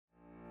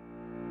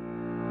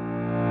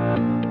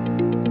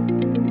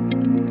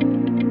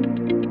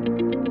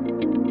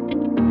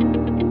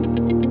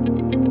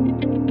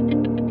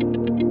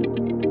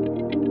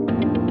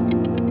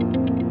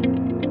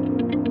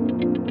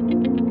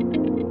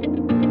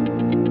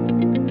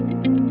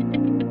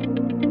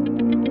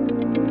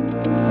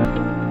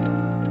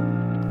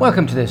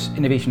Welcome to this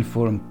Innovation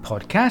Forum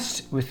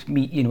podcast with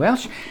me, Ian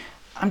Welsh.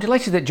 I'm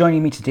delighted that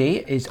joining me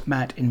today is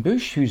Matt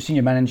Inbusch, who's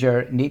Senior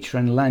Manager, Nature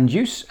and Land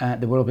Use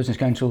at the World Business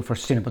Council for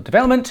Sustainable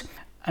Development,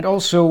 and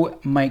also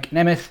Mike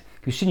Nemeth,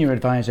 who's Senior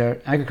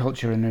Advisor,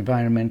 Agriculture and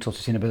Environmental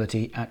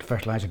Sustainability at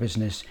fertiliser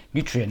business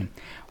Nutrien.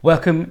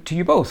 Welcome to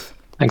you both.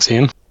 Thanks,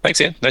 Ian. Thanks,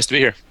 Ian. Nice to be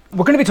here.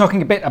 We're going to be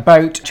talking a bit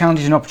about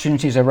challenges and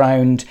opportunities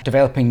around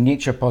developing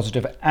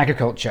nature-positive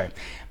agriculture.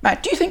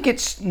 Matt, do you think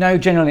it's now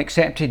generally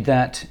accepted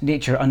that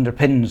nature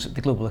underpins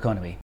the global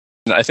economy?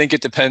 I think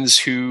it depends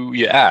who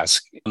you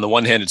ask. On the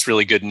one hand, it's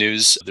really good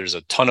news. There's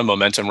a ton of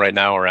momentum right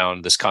now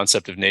around this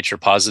concept of nature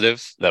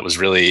positive that was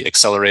really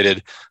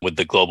accelerated with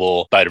the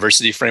global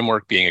biodiversity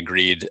framework being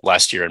agreed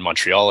last year in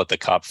Montreal at the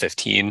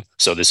COP15.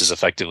 So this is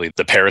effectively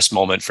the Paris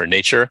moment for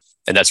nature.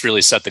 And that's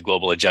really set the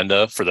global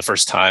agenda for the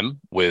first time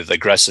with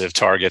aggressive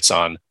targets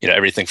on,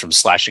 everything from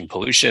slashing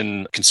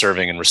pollution,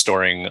 conserving and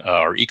restoring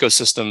our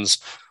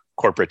ecosystems,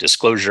 corporate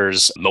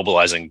disclosures,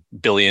 mobilizing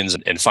billions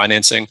in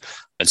financing.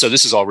 And so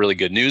this is all really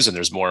good news. And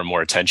there's more and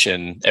more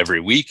attention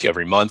every week,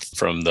 every month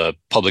from the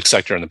public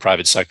sector and the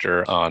private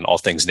sector on all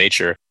things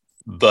nature.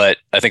 But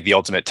I think the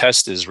ultimate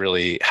test is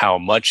really how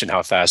much and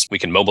how fast we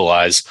can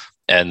mobilize.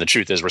 And the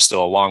truth is we're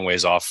still a long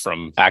ways off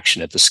from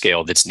action at the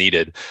scale that's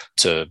needed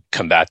to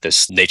combat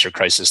this nature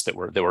crisis that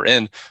we're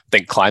in. I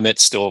think climate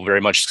still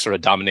very much sort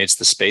of dominates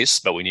the space,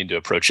 but we need to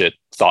approach it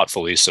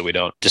thoughtfully so we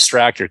don't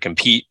distract or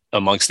compete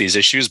amongst these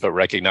issues, but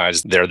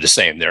recognize they're the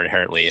same. They're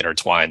inherently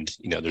intertwined.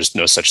 There's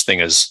no such thing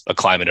as a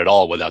climate at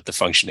all without the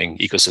functioning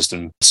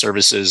ecosystem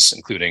services,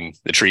 including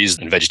the trees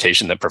and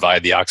vegetation that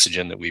provide the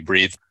oxygen that we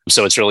breathe.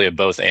 So it's really a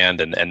both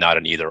and not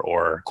an either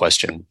or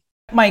question.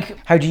 Mike,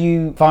 how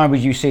far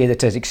would you say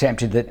that it's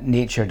accepted that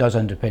nature does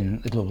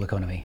underpin the global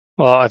economy?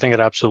 Well, I think it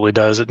absolutely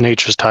does.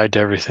 Nature's tied to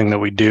everything that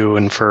we do.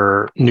 And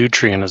for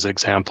Nutrien, as an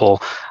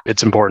example,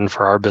 it's important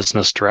for our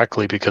business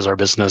directly because our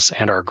business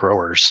and our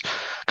growers,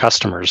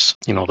 customers,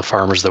 the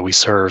farmers that we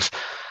serve,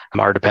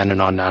 are dependent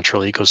on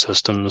natural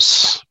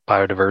ecosystems,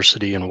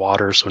 biodiversity, and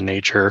water. So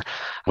nature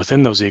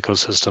within those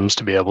ecosystems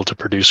to be able to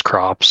produce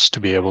crops, to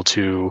be able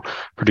to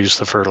produce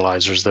the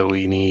fertilizers that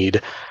we need,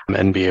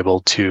 and be able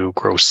to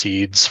grow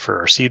seeds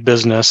for our seed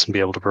business and be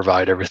able to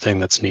provide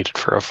everything that's needed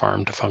for a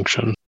farm to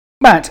function.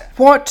 Matt,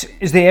 what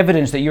is the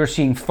evidence that you're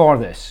seeing for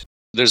this?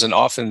 There's an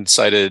often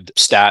cited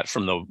stat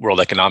from the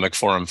World Economic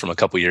Forum from a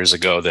couple of years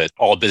ago that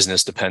all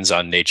business depends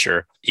on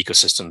nature,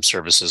 ecosystem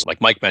services, like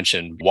Mike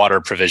mentioned,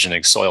 water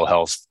provisioning, soil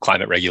health,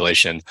 climate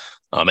regulation.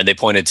 And they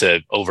pointed to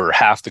over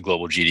half the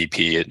global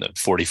GDP at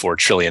 $44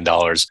 trillion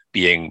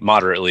being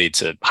moderately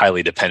to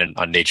highly dependent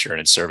on nature and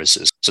its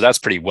services. So that's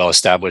pretty well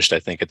established, I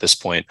think, at this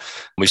point.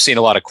 We've seen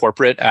a lot of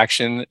corporate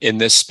action in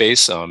this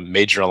space,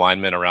 major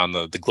alignment around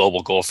the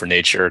global goal for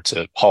nature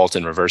to halt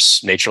and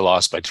reverse nature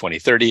loss by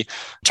 2030,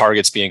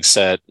 targets being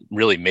set,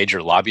 really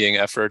major lobbying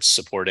efforts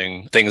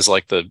supporting things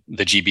like the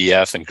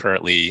GBF and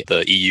currently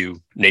the EU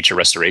nature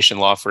restoration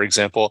law, for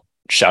example.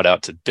 Shout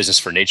out to Business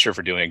for Nature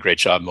for doing a great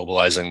job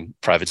mobilizing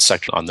private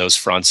sector on those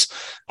fronts.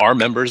 Our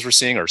members we're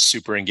seeing are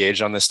super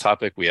engaged on this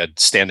topic. We had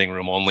standing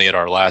room only at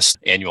our last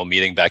annual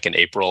meeting back in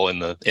April in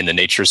the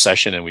nature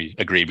session, and we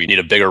agreed we need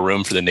a bigger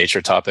room for the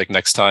nature topic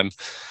next time.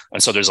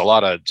 And so there's a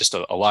lot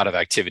of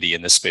activity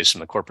in this space from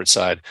the corporate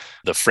side.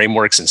 The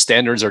frameworks and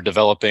standards are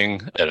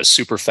developing at a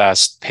super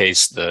fast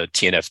pace. The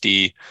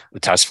TNFD, the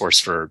Task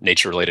Force for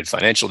Nature-Related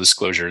Financial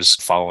Disclosures,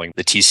 following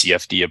the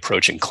TCFD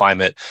approach in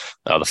climate.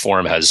 The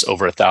forum has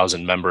over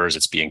 1,000 members.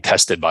 It's being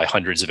tested by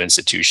hundreds of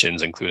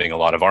institutions, including a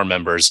lot of our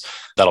members.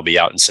 That'll be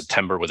out in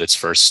September with its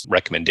first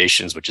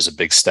recommendations, which is a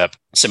big step.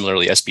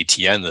 Similarly,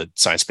 SBTN, the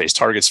Science-Based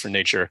Targets for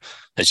Nature,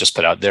 has just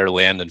put out their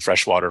land and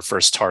freshwater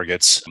first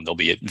targets. They'll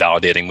be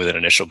validating with an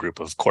initial group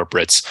of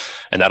corporates,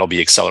 and that'll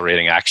be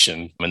accelerating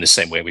action in the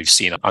same way we've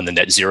seen on the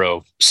net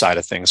zero side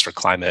of things for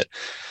climate.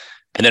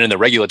 And then in the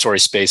regulatory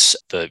space,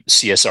 the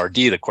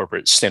CSRD, the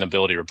Corporate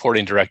Sustainability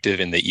Reporting Directive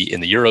in the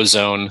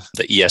Eurozone,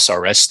 the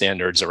ESRS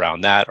standards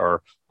around that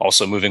are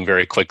also moving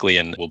very quickly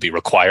and will be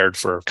required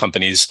for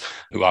companies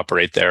who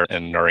operate there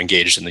and are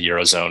engaged in the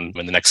Eurozone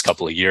in the next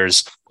couple of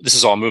years. This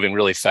is all moving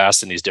really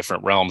fast in these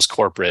different realms,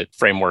 corporate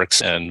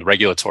frameworks and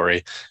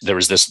regulatory. There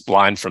was this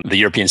line from the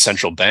European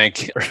Central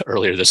Bank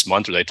earlier this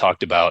month where they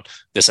talked about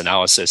this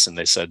analysis, and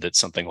they said that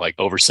something like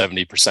over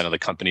 70% of the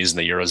companies in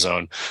the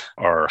Eurozone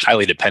are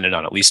highly dependent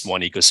on at least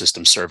one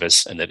ecosystem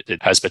service, and that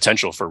it has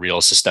potential for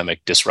real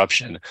systemic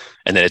disruption,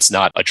 and that it's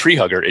not a tree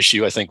hugger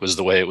issue, I think was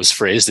the way it was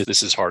phrased, that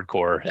this is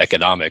hardcore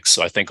economics.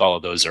 So I think all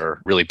of those are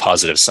really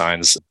positive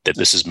signs that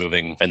this is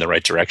moving in the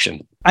right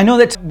direction. I know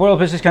that World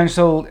Business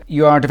Council,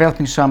 you are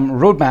developing some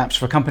roadmaps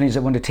for companies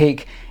that want to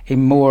take a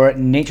more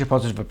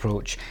nature-positive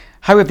approach.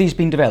 How have these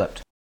been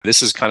developed?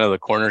 This is kind of the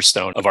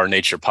cornerstone of our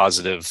nature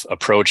positive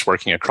approach,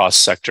 working across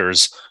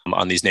sectors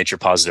on these nature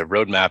positive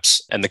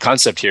roadmaps. And the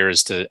concept here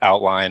is to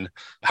outline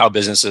how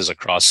businesses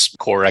across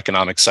core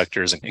economic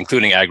sectors,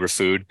 including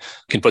agri-food,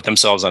 can put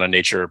themselves on a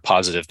nature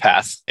positive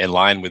path in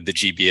line with the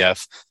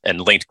GBF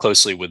and linked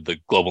closely with the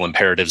global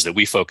imperatives that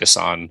we focus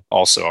on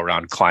also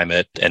around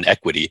climate and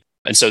equity.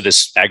 And so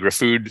this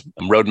agri-food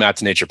roadmap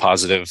to nature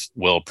positive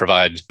will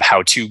provide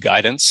how-to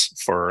guidance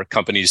for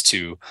companies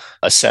to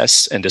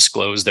assess and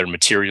disclose their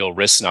material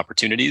risks and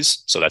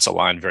opportunities. So that's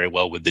aligned very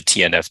well with the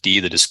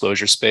TNFD, the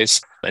disclosure space,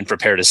 and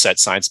prepare to set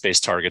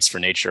science-based targets for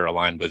nature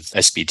aligned with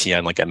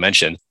SBTN, like I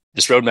mentioned.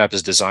 This roadmap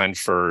is designed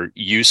for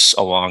use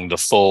along the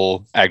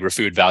full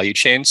agri-food value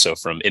chain. So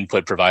from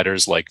input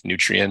providers like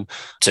Nutrien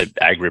to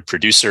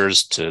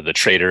agri-producers to the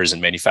traders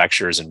and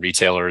manufacturers and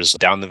retailers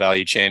down the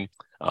value chain.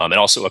 And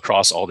also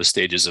across all the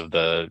stages of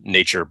the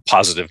nature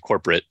positive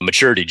corporate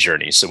maturity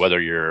journey. So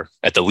whether you're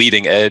at the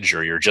leading edge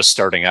or you're just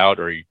starting out,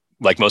 or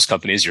like most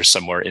companies, you're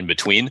somewhere in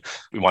between,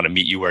 we want to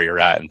meet you where you're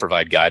at and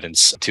provide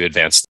guidance to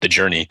advance the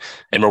journey.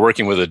 And we're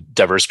working with a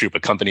diverse group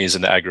of companies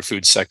in the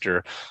agri-food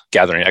sector,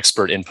 gathering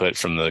expert input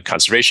from the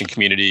conservation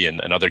community and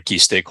other key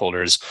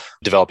stakeholders,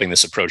 developing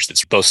this approach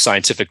that's both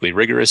scientifically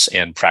rigorous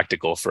and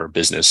practical for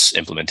business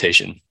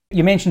implementation.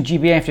 You mentioned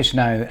GBF just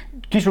now. Can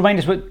you just remind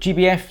us what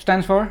GBF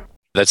stands for?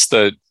 That's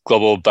the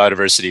Global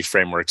Biodiversity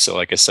Framework. So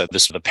like I said,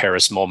 this is the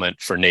Paris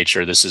moment for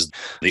nature. This is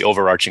the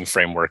overarching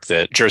framework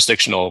that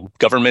jurisdictional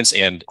governments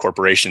and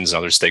corporations and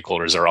other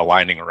stakeholders are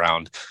aligning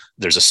around.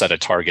 There's a set of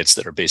targets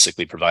that are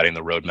basically providing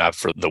the roadmap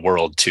for the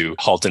world to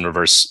halt and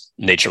reverse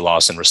nature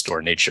loss and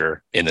restore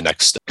nature in the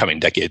next coming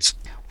decades.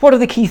 What are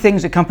the key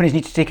things that companies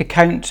need to take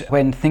account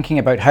when thinking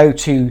about how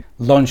to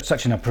launch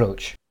such an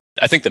approach?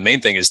 I think the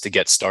main thing is to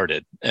get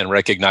started and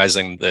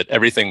recognizing that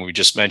everything we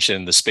just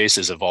mentioned, the space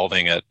is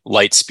evolving at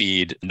light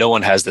speed. No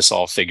one has this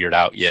all figured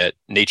out yet.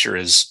 Nature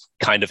is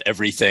kind of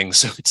everything,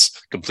 so it's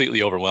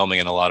completely overwhelming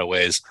in a lot of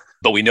ways.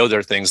 But we know there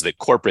are things that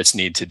corporates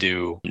need to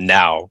do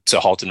now to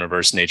halt and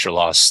reverse nature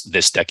loss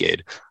this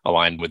decade,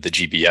 aligned with the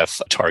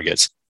GBF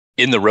targets.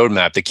 In the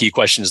roadmap, the key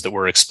questions that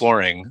we're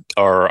exploring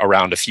are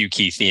around a few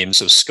key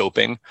themes of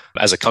scoping.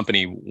 As a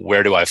company,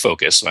 where do I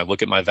focus? When I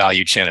look at my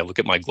value chain, I look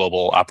at my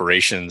global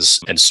operations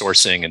and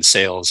sourcing and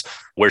sales,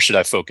 where should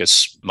I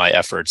focus my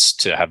efforts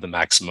to have the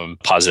maximum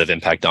positive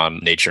impact on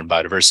nature and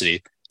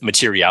biodiversity?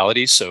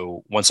 Materiality.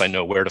 So once I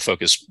know where to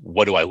focus,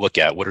 what do I look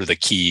at? What are the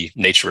key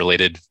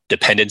nature-related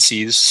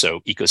dependencies?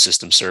 So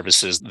ecosystem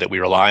services that we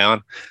rely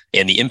on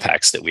and the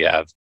impacts that we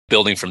have.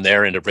 Building from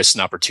there into risks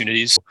and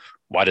opportunities.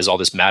 Why does all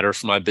this matter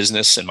for my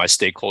business and my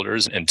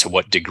stakeholders? And to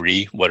what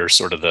degree? What are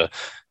sort of the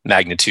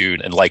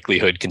magnitude and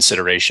likelihood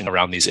consideration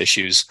around these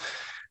issues?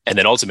 And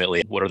then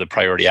ultimately, what are the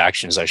priority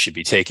actions I should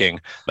be taking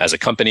as a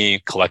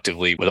company,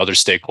 collectively with other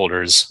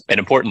stakeholders? And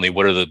importantly,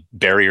 what are the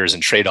barriers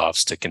and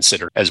trade-offs to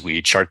consider as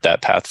we chart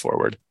that path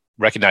forward?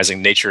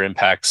 Recognizing nature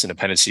impacts and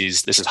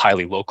dependencies, this is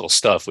highly local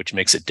stuff, which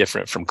makes it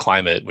different from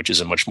climate, which is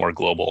a much more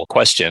global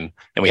question.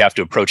 And we have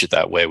to approach it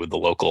that way with the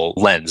local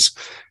lens.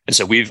 And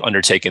so we've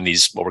undertaken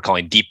these, what we're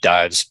calling deep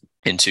dives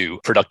into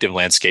productive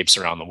landscapes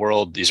around the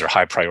world. These are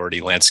high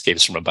priority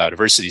landscapes from a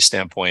biodiversity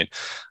standpoint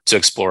to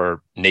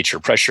explore nature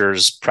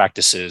pressures,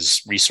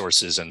 practices,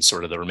 resources, and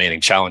sort of the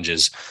remaining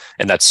challenges.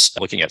 And that's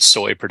looking at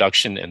soy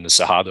production in the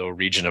Cerrado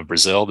region of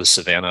Brazil, the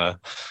savanna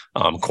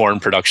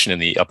corn production in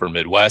the upper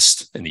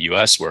Midwest in the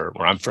US, where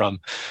I'm from,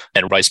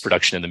 and rice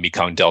production in the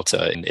Mekong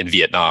Delta in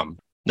Vietnam.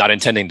 Not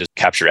intending to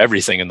capture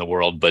everything in the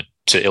world, but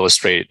to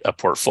illustrate a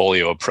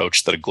portfolio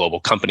approach that a global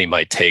company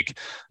might take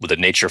with a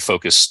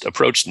nature-focused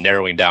approach,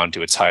 narrowing down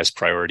to its highest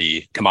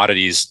priority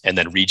commodities and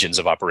then regions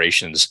of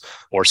operations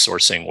or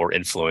sourcing or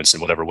influence in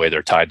whatever way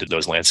they're tied to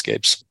those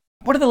landscapes.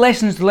 What are the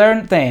lessons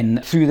learned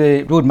then through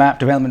the roadmap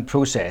development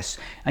process?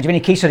 And do you have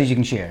any case studies you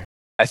can share?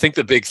 I think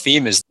the big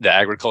theme is that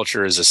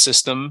agriculture is a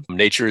system,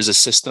 nature is a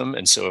system.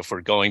 And so if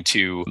we're going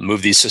to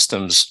move these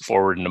systems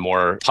forward in a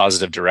more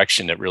positive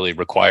direction, it really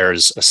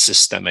requires a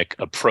systemic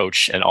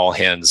approach and all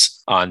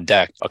hands on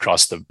deck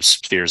across the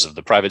spheres of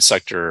the private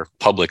sector,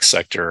 public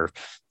sector,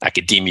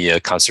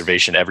 academia,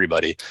 conservation,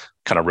 everybody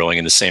kind of rowing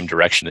in the same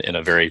direction in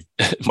a very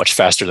much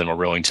faster than we're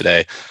rowing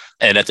today.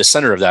 And at the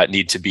center of that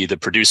need to be the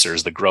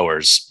producers, the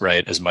growers,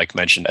 right? As Mike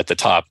mentioned at the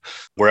top,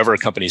 wherever a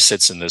company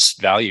sits in this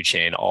value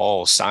chain,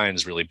 all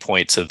signs really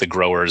point to the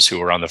growers who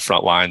are on the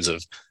front lines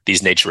of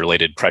these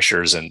nature-related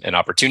pressures and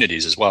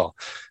opportunities as well.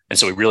 And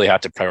so we really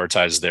have to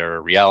prioritize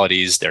their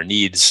realities, their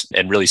needs,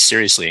 and really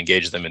seriously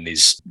engage them in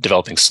these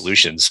developing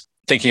solutions.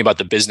 Thinking about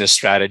the business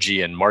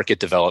strategy and market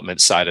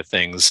development side of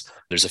things,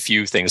 there's a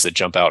few things that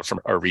jump out from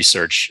our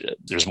research.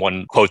 There's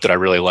one quote that I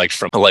really liked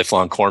from a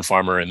lifelong corn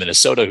farmer in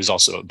Minnesota who's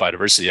also a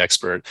biodiversity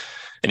expert.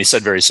 And he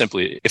said very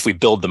simply, if we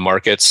build the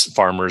markets,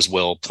 farmers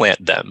will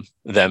plant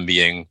them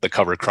being the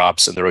cover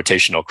crops and the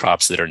rotational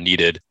crops that are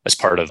needed as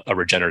part of a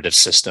regenerative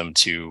system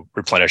to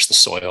replenish the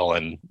soil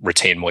and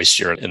retain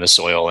moisture in the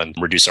soil and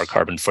reduce our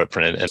carbon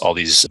footprint and all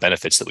these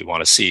benefits that we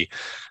want to see.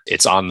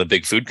 It's on the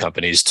big food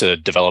companies to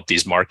develop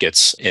these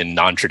markets in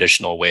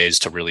non-traditional ways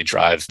to really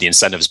drive the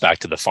incentives back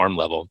to the farm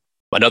level.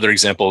 Another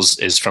example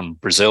is from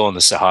Brazil and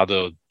the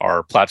Cerrado.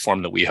 Our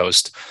platform that we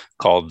host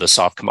called the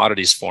Soft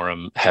Commodities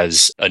Forum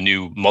has a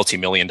new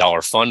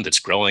multi-million-dollar fund that's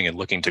growing and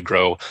looking to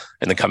grow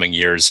in the coming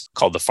years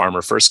called the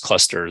Farmer First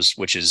Clusters,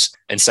 which is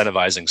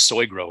incentivizing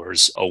soy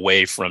growers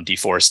away from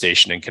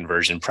deforestation and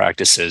conversion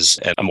practices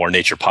and a more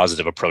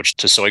nature-positive approach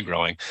to soy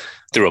growing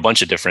through a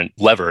bunch of different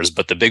levers.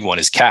 But the big one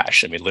is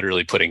cash. I mean,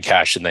 literally putting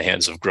cash in the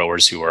hands of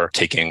growers who are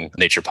taking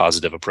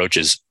nature-positive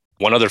approaches.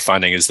 One other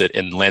finding is that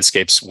in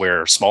landscapes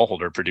where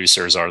smallholder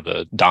producers are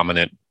the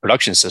dominant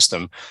production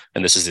system,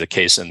 and this is the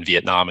case in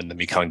Vietnam and the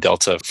Mekong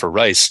Delta for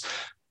rice,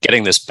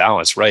 getting this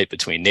balance right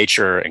between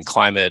nature and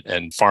climate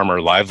and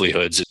farmer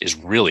livelihoods is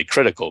really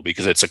critical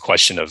because it's a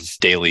question of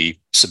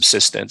daily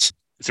subsistence.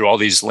 Through all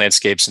these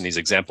landscapes and these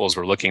examples,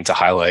 we're looking to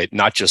highlight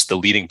not just the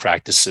leading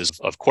practices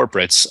of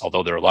corporates,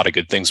 although there are a lot of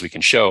good things we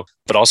can show,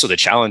 but also the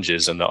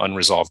challenges and the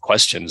unresolved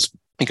questions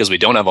because we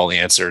don't have all the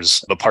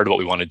answers. But part of what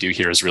we want to do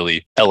here is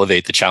really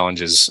elevate the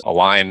challenges,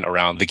 align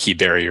around the key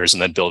barriers,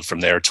 and then build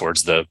from there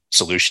towards the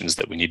solutions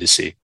that we need to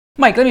see.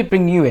 Mike, let me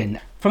bring you in.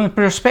 From the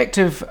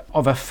perspective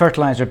of a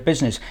fertiliser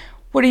business,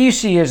 what do you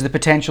see as the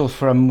potential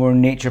for a more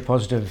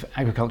nature-positive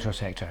agriculture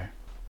sector?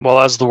 Well,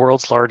 as the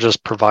world's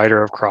largest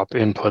provider of crop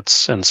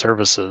inputs and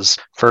services,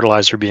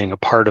 fertilizer being a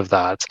part of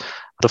that,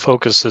 the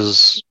focus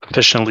is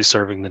efficiently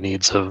serving the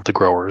needs of the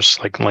growers.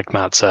 Like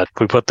Matt said,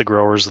 if we put the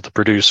growers, the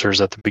producers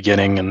at the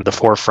beginning and the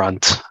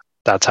forefront,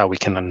 that's how we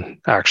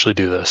can actually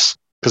do this.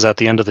 Because at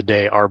the end of the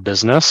day, our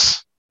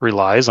business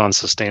relies on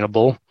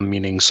sustainable,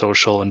 meaning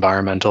social,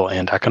 environmental,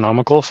 and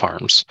economical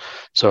farms.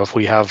 So if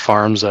we have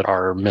farms that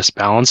are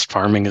misbalanced,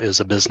 farming is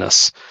a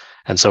business.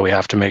 And so we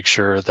have to make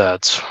sure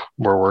that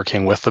we're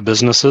working with the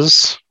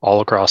businesses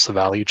all across the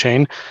value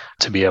chain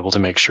to be able to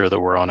make sure that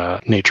we're on a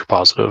nature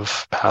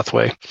positive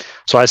pathway.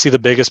 So I see the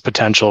biggest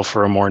potential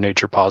for a more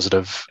nature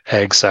positive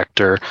ag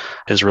sector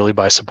is really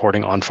by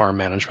supporting on-farm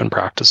management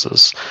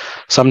practices,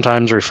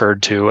 sometimes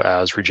referred to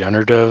as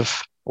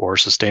regenerative or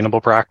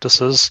sustainable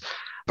practices,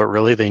 but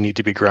really they need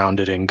to be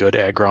grounded in good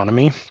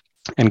agronomy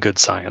and good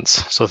science.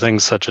 So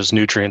things such as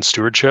nutrient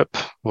stewardship,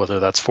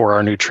 whether that's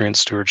 4R nutrient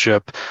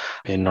stewardship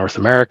in North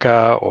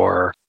America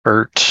or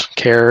ERT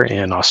care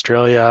in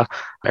Australia.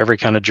 Every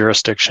kind of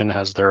jurisdiction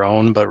has their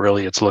own, but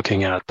really it's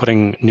looking at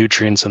putting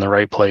nutrients in the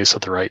right place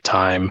at the right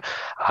time,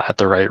 at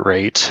the right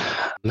rate,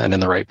 and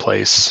in the right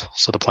place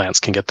so the plants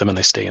can get them and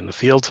they stay in the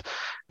field.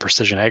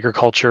 Precision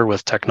agriculture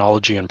with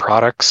technology and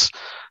products,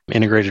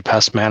 integrated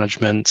pest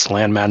management,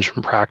 land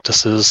management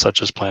practices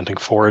such as planting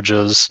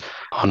forages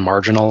on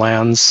marginal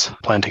lands,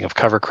 planting of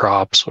cover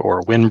crops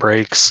or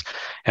windbreaks,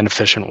 and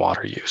efficient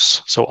water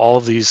use. So all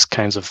of these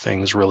kinds of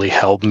things really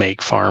help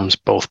make farms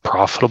both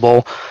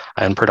profitable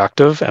and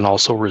productive and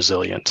also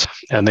resilient,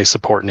 and they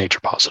support nature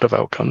positive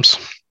outcomes.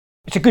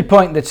 It's a good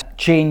point that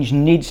change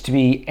needs to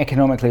be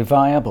economically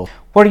viable.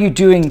 What are you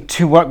doing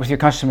to work with your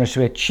customers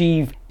to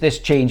achieve this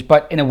change,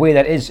 but in a way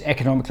that is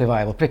economically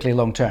viable, particularly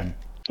long term?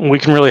 We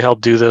can really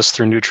help do this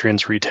through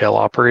Nutrien's retail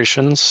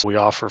operations. We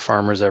offer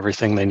farmers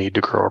everything they need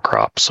to grow a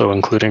crop, so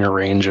including a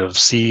range of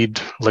seed,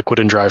 liquid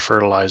and dry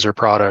fertilizer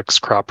products,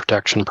 crop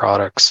protection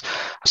products,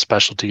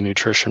 specialty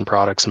nutrition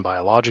products and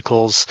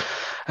biologicals,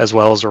 as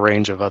well as a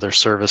range of other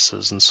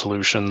services and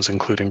solutions,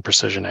 including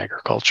precision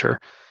agriculture.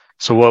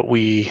 So what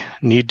we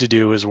need to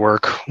do is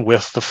work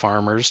with the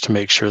farmers to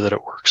make sure that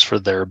it works for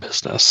their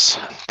business.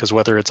 Because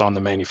whether it's on the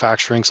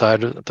manufacturing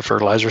side, the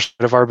fertilizer side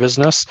of our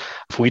business,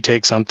 if we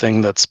take something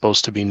that's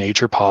supposed to be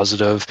nature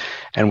positive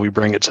and we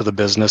bring it to the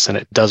business and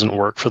it doesn't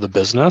work for the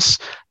business,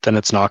 then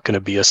it's not going to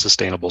be a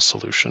sustainable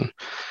solution.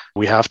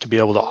 We have to be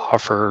able to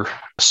offer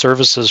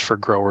services for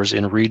growers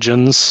in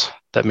regions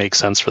that make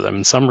sense for them.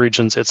 In some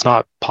regions, it's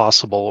not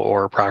possible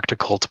or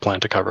practical to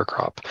plant a cover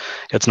crop.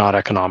 It's not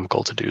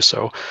economical to do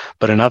so.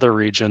 But in other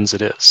regions,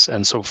 it is.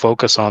 And so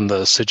focus on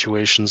the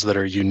situations that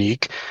are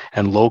unique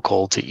and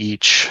local to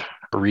each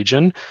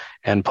region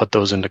and put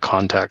those into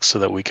context so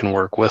that we can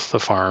work with the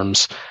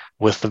farms,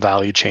 with the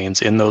value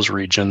chains in those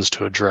regions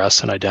to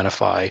address and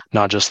identify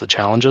not just the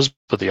challenges,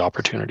 but the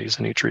opportunities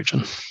in each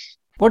region.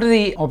 What are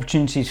the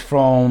opportunities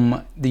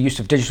from the use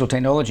of digital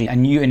technology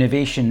and new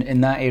innovation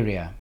in that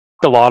area?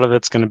 A lot of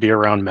it's going to be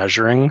around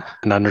measuring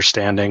and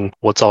understanding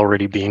what's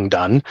already being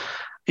done.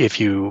 If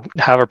you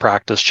have a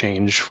practice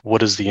change,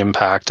 what is the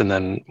impact and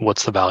then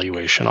what's the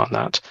valuation on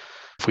that?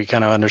 If we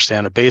kind of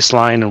understand a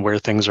baseline and where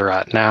things are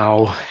at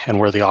now and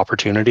where the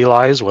opportunity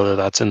lies, whether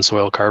that's in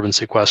soil carbon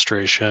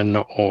sequestration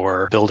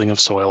or building of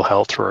soil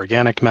health through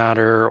organic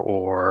matter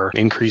or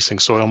increasing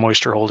soil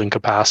moisture holding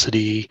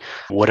capacity,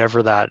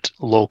 whatever that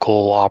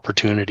local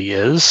opportunity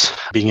is,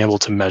 being able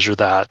to measure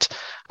that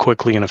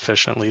quickly and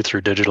efficiently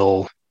through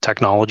digital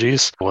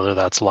technologies, whether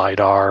that's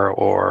LiDAR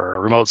or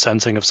remote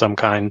sensing of some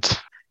kind,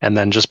 and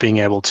then just being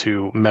able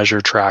to measure,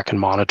 track,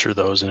 and monitor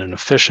those in an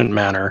efficient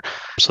manner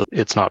so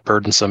it's not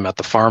burdensome at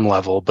the farm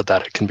level, but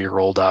that it can be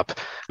rolled up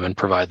and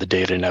provide the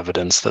data and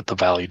evidence that the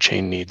value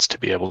chain needs to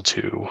be able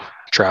to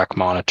track,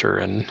 monitor,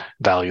 and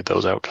value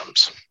those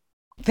outcomes.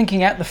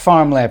 Thinking at the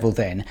farm level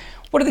then,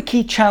 what are the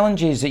key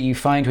challenges that you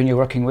find when you're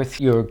working with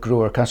your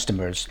grower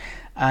customers?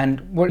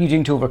 and what are you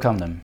doing to overcome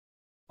them?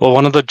 Well,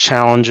 one of the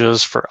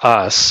challenges for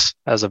us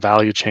as a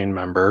value chain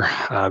member,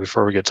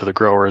 before we get to the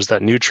grower, is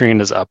that Nutrien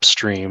is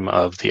upstream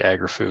of the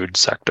agri-food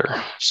sector.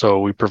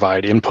 So we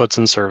provide inputs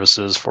and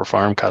services for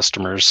farm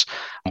customers,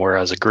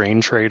 whereas a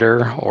grain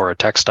trader or a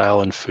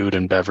textile and food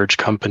and beverage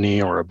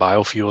company or a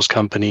biofuels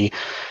company,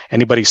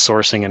 anybody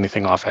sourcing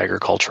anything off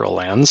agricultural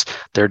lands,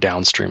 they're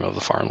downstream of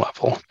the farm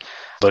level.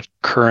 But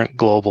current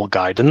global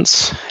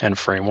guidance and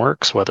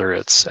frameworks, whether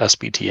it's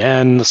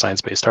SBTN, the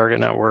Science Based Target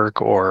Network,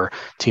 or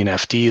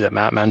TNFD that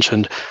Matt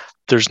mentioned,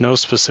 there's no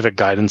specific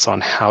guidance on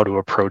how to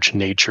approach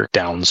nature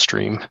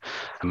downstream.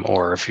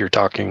 Or if you're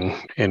talking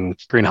in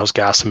greenhouse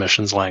gas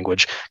emissions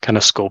language, kind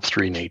of scope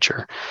 3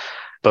 nature.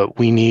 But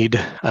we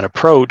need an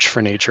approach for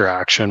nature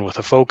action with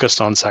a focus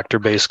on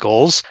sector-based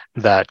goals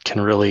that can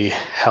really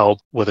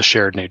help with a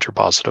shared nature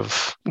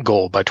positive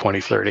goal by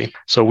 2030.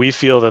 So we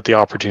feel that the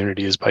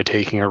opportunity is by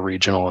taking a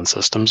regional and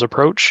systems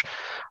approach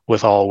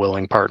with all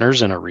willing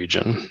partners in a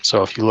region.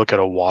 So if you look at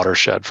a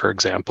watershed, for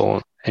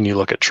example, and you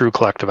look at true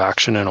collective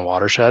action in a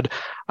watershed,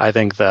 I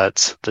think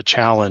that the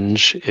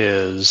challenge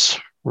is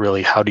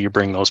really how do you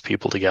bring those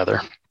people together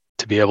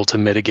to be able to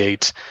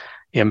mitigate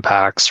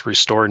impacts,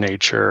 restore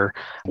nature,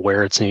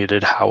 where it's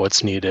needed, how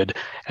it's needed,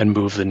 and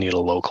move the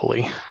needle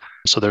locally.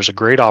 So there's a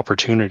great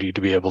opportunity to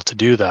be able to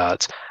do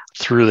that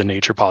through the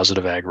Nature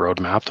Positive Ag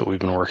Roadmap that we've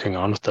been working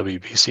on with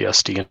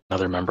WBCSD and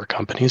other member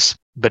companies.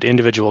 But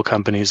individual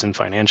companies and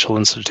financial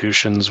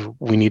institutions,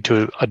 we need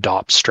to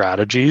adopt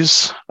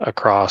strategies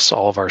across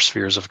all of our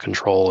spheres of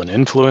control and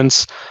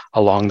influence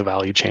along the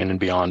value chain and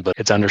beyond. But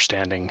it's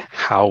understanding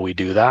how we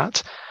do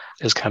that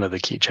is kind of the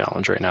key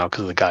challenge right now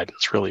because the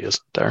guidance really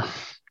isn't there.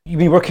 You've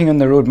been working on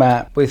the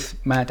roadmap with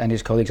Matt and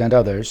his colleagues and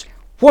others.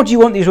 What do you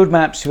want these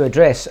roadmaps to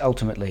address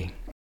ultimately?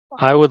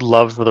 I would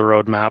love for the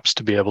roadmaps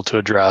to be able to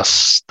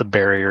address the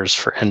barriers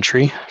for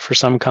entry for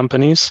some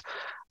companies,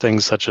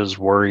 things such as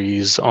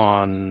worries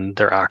on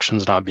their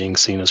actions not being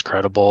seen as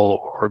credible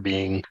or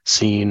being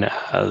seen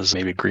as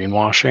maybe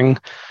greenwashing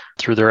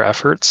through their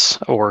efforts,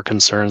 or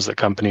concerns that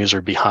companies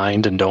are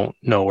behind and don't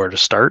know where to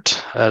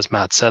start. As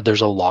Matt said,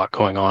 there's a lot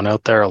going on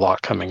out there, a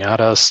lot coming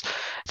at us.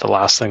 The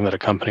last thing that a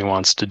company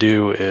wants to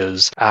do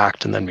is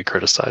act and then be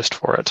criticized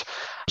for it.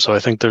 So I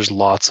think there's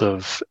lots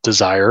of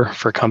desire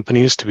for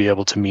companies to be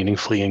able to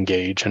meaningfully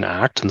engage and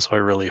act. And so I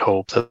really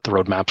hope that the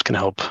roadmaps can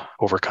help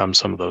overcome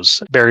some of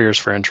those barriers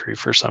for entry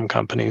for some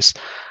companies.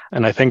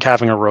 And I think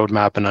having a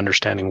roadmap and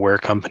understanding where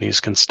companies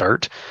can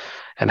start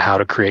and how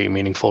to create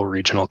meaningful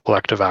regional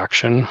collective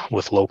action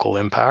with local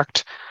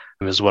impact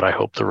is what I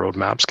hope the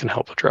roadmaps can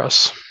help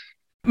address.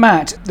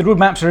 Matt, the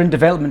roadmaps are in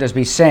development, as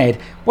we said.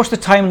 What's the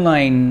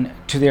timeline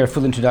to their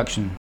full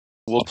introduction?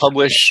 We'll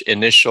publish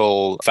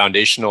initial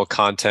foundational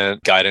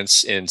content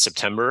guidance in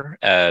September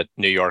at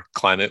New York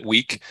Climate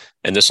Week.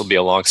 And this will be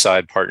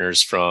alongside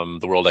partners from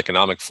the World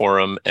Economic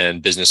Forum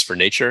and Business for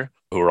Nature,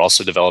 who are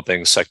also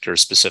developing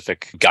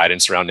sector-specific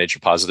guidance around nature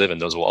positive.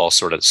 And those will all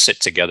sort of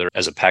sit together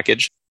as a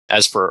package.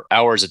 As for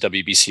ours at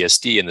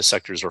WBCSD and the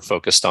sectors we're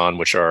focused on,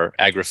 which are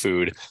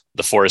agri-food,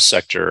 the forest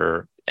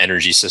sector,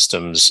 energy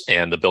systems,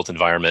 and the built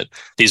environment,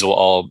 these will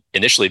all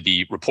initially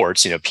be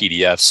reports,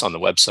 PDFs on the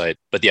website.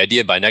 But the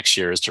idea by next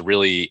year is to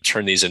really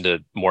turn these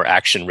into more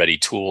action-ready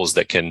tools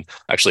that can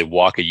actually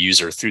walk a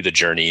user through the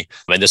journey.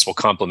 And this will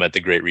complement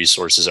the great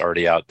resources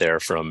already out there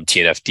from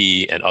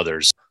TNFD and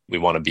others. We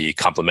want to be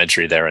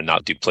complementary there and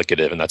not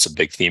duplicative, and that's a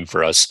big theme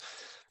for us.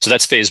 So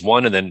that's phase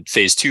one. And then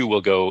phase two will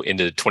go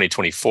into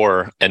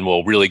 2024 and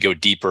we'll really go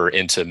deeper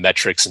into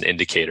metrics and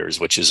indicators,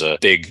 which is a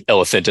big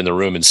elephant in the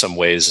room in some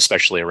ways,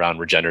 especially around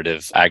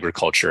regenerative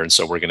agriculture. And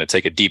so we're going to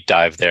take a deep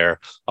dive there,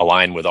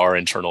 align with our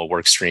internal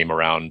work stream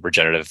around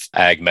regenerative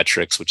ag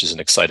metrics, which is an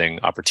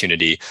exciting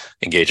opportunity,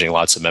 engaging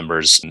lots of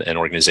members and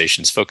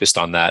organizations focused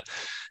on that.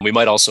 We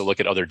might also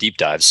look at other deep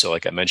dives. So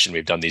like I mentioned,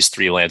 we've done these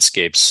 3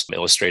 landscapes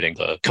illustrating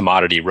the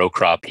commodity row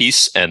crop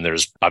piece. And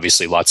there's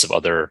obviously lots of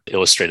other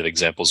illustrative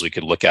examples we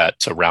could look at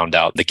to round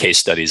out the case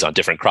studies on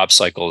different crop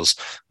cycles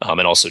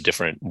and also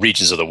different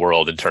regions of the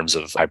world in terms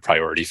of high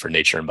priority for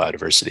nature and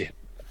biodiversity.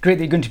 Great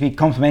that you're going to be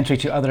complementary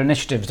to other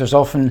initiatives. There's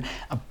often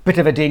a bit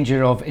of a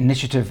danger of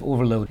initiative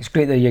overload. It's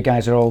great that you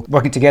guys are all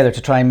working together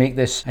to try and make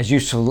this as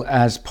useful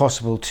as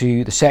possible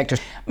to the sector.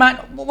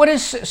 Matt, what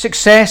is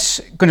success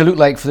going to look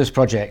like for this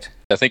project?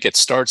 I think it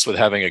starts with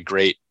having a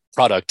great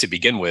product to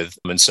begin with.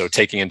 And so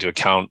taking into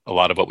account a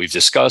lot of what we've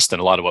discussed and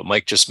a lot of what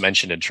Mike just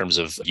mentioned in terms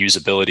of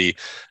usability,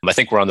 I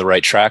think we're on the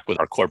right track with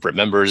our corporate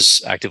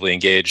members actively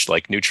engaged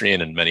like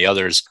Nutrien and many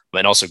others,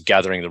 and also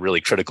gathering the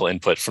really critical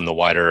input from the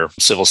wider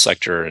civil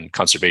sector and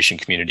conservation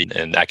community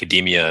and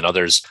academia and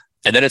others.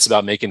 And then it's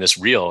about making this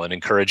real and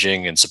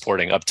encouraging and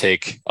supporting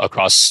uptake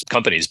across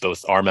companies,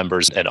 both our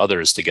members and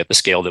others, to get the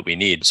scale that we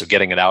need. So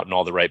getting it out in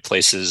all the right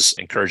places,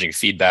 encouraging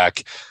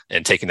feedback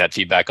and taking that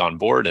feedback on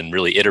board and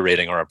really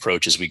iterating our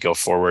approach as we go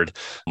forward,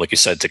 like you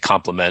said, to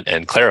complement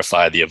and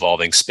clarify the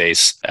evolving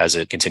space as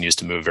it continues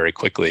to move very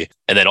quickly.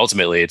 And then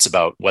ultimately, it's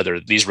about whether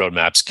these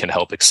roadmaps can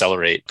help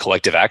accelerate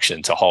collective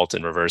action to halt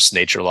and reverse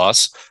nature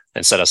loss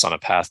and set us on a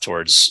path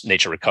towards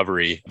nature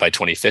recovery by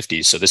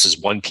 2050. So this is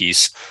one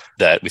piece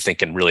that we think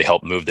can really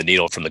help move the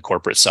needle from the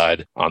corporate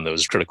side on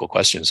those critical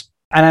questions.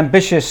 And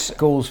ambitious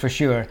goals for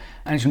sure.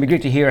 And it's going to be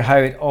great to hear how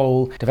it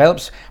all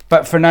develops.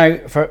 But for now,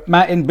 for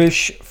Matt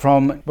Inbusch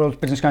from World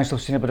Business Council for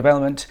Sustainable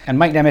Development and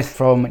Mike Nemeth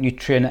from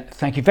Nutrien,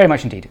 thank you very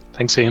much indeed.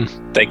 Thanks, Ian.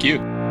 Thank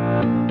you.